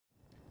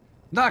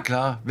Na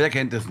klar, wer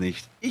kennt es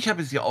nicht? Ich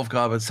habe jetzt die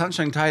Aufgabe,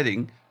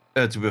 Tidings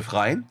zu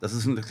befreien. Das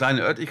ist eine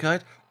kleine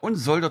Örtlichkeit und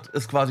soll dort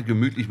es quasi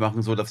gemütlich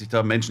machen, so dass sich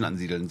da Menschen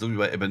ansiedeln. So wie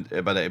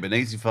bei der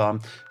Ebenezer Farm,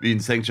 wie in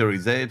Sanctuary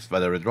selbst, bei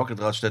der Red Rocket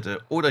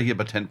Raststätte oder hier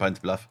bei 10 Pines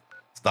Bluff,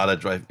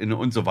 Starlight Drive-In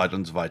und so weiter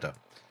und so weiter.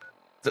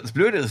 Das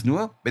Blöde ist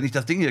nur, wenn ich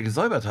das Ding hier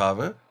gesäubert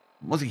habe,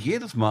 muss ich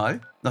jedes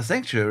Mal nach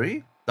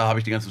Sanctuary, da habe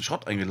ich den ganzen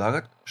Schrott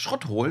eingelagert,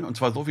 Schrott holen, und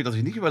zwar so viel, dass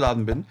ich nicht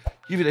überladen bin,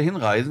 hier wieder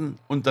hinreisen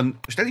und dann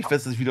stelle ich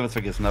fest, dass ich wieder was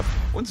vergessen habe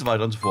und so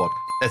weiter und so fort.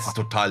 Es ist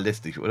total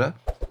lästig, oder?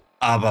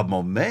 Aber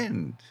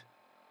Moment,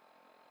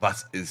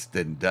 was ist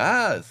denn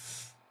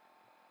das?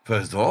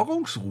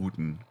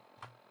 Versorgungsrouten.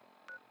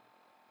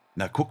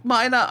 Na, guck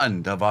mal einer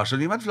an, da war schon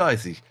jemand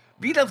fleißig.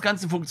 Wie das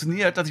Ganze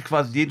funktioniert, dass ich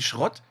quasi den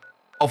Schrott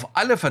auf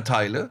alle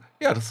verteile,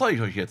 ja, das zeige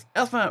ich euch jetzt.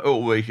 Erstmal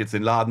erober ich jetzt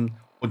den Laden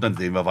und dann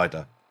sehen wir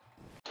weiter.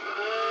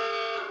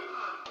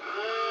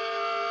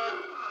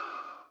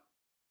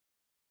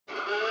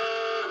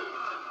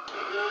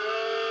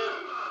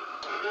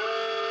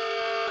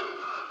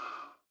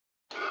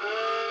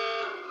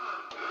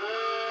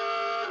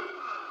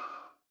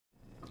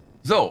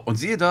 So, und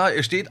siehe da,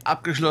 er steht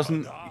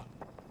abgeschlossen.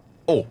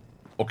 Oh,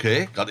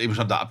 okay, gerade eben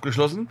stand da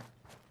abgeschlossen.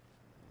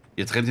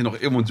 Jetzt rennt hier noch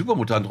irgendwo ein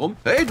Supermutant rum.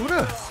 Hey, du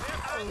da!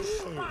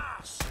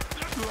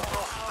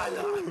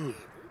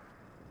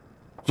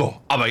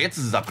 So, aber jetzt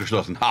ist es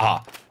abgeschlossen.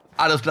 Haha,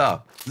 alles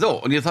klar.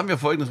 So, und jetzt haben wir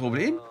folgendes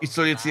Problem. Ich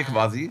soll jetzt hier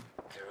quasi...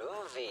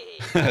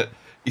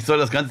 ich soll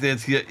das Ganze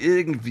jetzt hier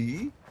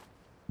irgendwie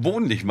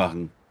wohnlich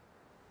machen.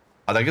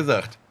 Hat er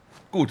gesagt.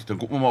 Gut, dann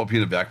gucken wir mal, ob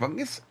hier eine Werkbank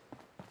ist.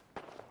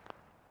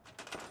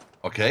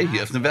 Okay,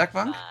 hier ist eine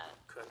Werkbank.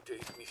 Könnte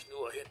ich mich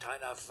nur hinter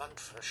einer Wand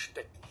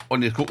verstecken.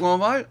 Und jetzt gucken wir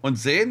mal und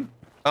sehen...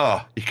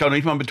 Ah, ich kann noch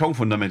nicht mal ein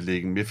Betonfundament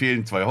legen. Mir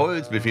fehlen 2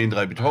 Holz, mir fehlen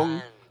 3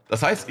 Beton.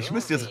 Das heißt, ich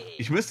müsste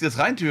jetzt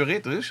rein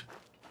theoretisch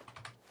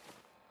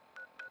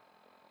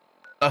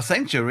nach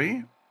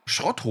Sanctuary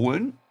Schrott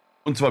holen.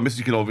 Und zwar müsste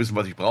ich genau wissen,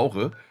 was ich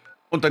brauche.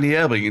 Und dann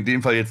hierher bringen. In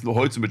dem Fall jetzt nur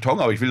Holz und Beton,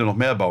 aber ich will ja noch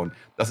mehr bauen.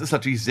 Das ist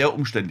natürlich sehr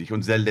umständlich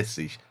und sehr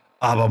lästig.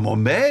 Aber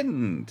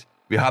Moment!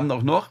 Wir haben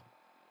auch noch...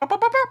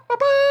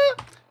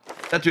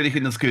 Natürlich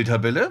in der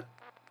Skill-Tabelle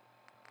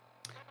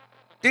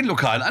den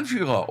lokalen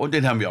Anführer. Und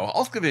den haben wir auch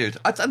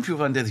ausgewählt. Als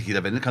Anführer, an der sich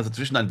jeder wendet, kannst du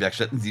zwischen deinen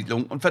Werkstätten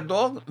Siedlungen und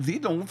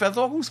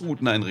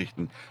Versorgungsrouten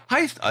einrichten.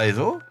 Heißt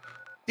also,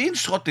 den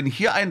Schrott, den ich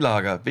hier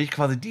einlager, wenn ich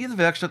quasi diese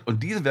Werkstatt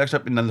und diese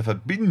Werkstatt miteinander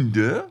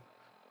verbinde,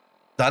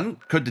 dann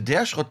könnte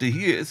der Schrott, der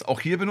hier ist,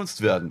 auch hier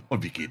benutzt werden.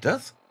 Und wie geht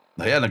das?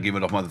 Naja, dann gehen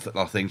wir doch mal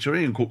nach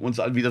Sanctuary und gucken uns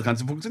an, wie das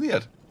Ganze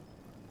funktioniert.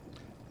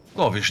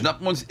 So, wir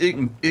schnappen uns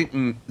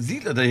irgendeinen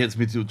Siedler, der jetzt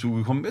mit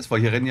zugekommen ist,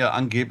 weil hier rennen ja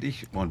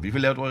angeblich... Und wie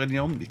viele Leute rennen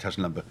hier rum? Die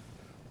Taschenlampe.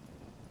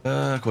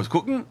 Kurz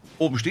gucken.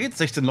 Oben steht,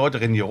 16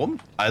 Leute rennen hier rum.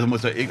 Also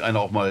muss da irgendeiner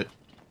auch mal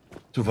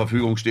zur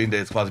Verfügung stehen, der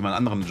jetzt quasi mal einen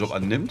anderen Job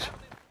annimmt.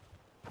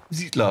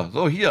 Siedler.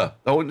 So, hier.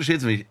 Da unten steht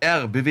es nämlich.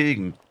 R,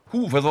 bewegen.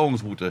 Q,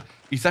 Versorgungsroute.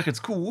 Ich sage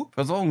jetzt Q,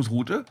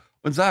 Versorgungsroute,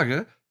 und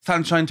sage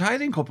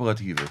Tidings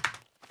Kooperative.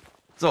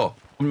 So,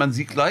 und man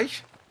sieht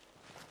gleich,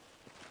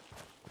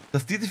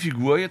 dass diese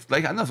Figur jetzt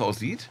gleich anders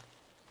aussieht.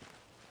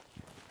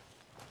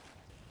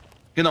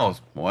 Genau.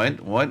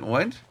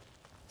 Moment.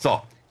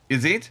 So, ihr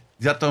seht,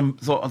 sie hat dann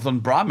so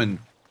einen Brahmin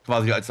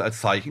quasi als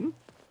Zeichen.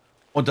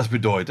 Und das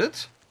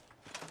bedeutet,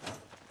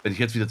 wenn ich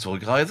jetzt wieder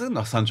zurückreise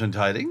nach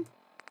Tidings,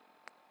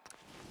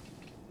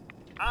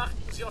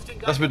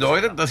 das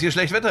bedeutet, dass hier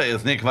schlecht Wetter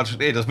ist. Nee, Quatsch.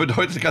 Nee, das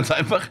bedeutet ganz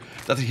einfach,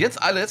 dass ich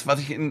jetzt alles, was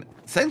ich in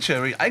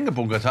Sanctuary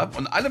eingebunkert habe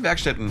und alle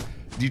Werkstätten,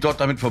 die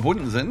dort damit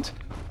verbunden sind,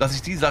 dass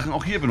ich die Sachen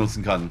auch hier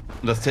benutzen kann.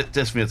 Und das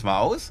testen wir jetzt mal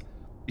aus.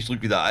 Ich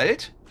drücke wieder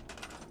Alt.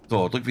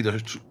 So, drücke wieder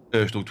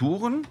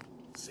Strukturen.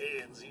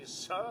 Sehen Sie,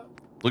 Sir?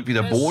 Drück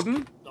wieder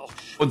Boden.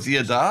 Und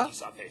siehe da,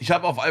 ich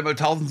habe auf einmal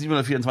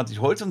 1724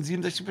 Holz und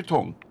 67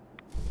 Beton.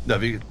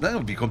 Na,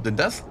 wie kommt denn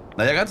das?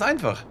 Naja, ganz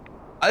einfach.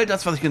 All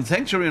das, was ich in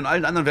Sanctuary und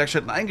allen anderen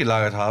Werkstätten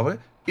eingelagert habe,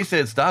 ist ja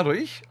jetzt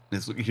dadurch,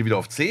 jetzt drücke ich hier wieder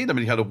auf C,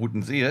 damit ich alle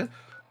Routen sehe,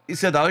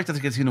 ist ja dadurch, dass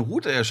ich jetzt hier eine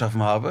Route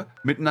erschaffen habe,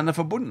 miteinander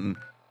verbunden.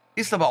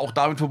 Ist aber auch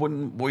damit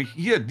verbunden, wo ich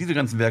hier, diese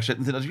ganzen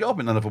Werkstätten sind natürlich auch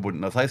miteinander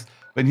verbunden. Das heißt,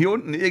 wenn hier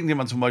unten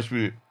irgendjemand zum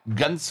Beispiel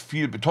ganz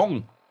viel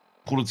Beton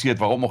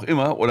produziert, warum auch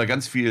immer, oder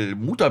ganz viel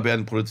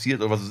Mutterbeeren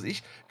produziert oder was weiß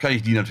ich, kann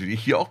ich die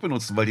natürlich hier auch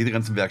benutzen, weil diese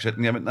ganzen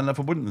Werkstätten ja miteinander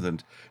verbunden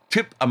sind.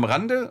 Tipp am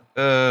Rande,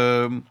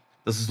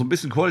 das ist so ein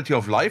bisschen Quality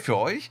of Life für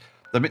euch,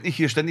 damit nicht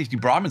hier ständig die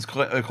Brahmins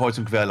kreuz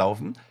und quer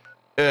laufen,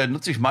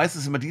 nutze ich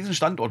meistens immer diesen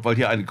Standort, weil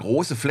hier eine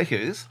große Fläche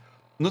ist,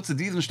 nutze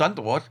diesen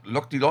Standort,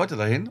 lock die Leute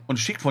dahin und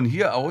schicke von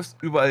hier aus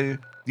überall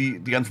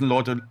die ganzen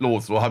Leute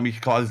los. So habe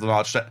ich quasi so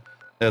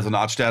eine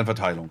Art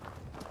Sternverteilung.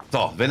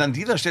 So, wenn an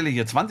dieser Stelle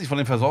hier 20 von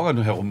den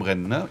Versorgern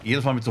herumrennen, ne,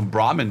 jedes Mal mit so einem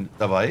Brahmin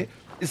dabei,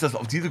 ist das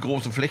auf diese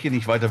große Fläche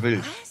nicht weiter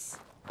wild.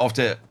 Auf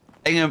der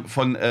Enge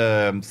von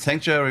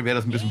Sanctuary wäre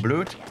das ein bisschen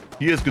blöd.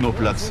 Hier ist genug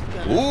Platz.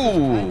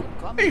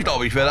 Ich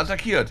glaube, ich werde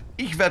attackiert.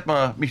 Ich werde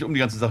mal mich um die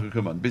ganze Sache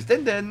kümmern. Bis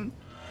denn.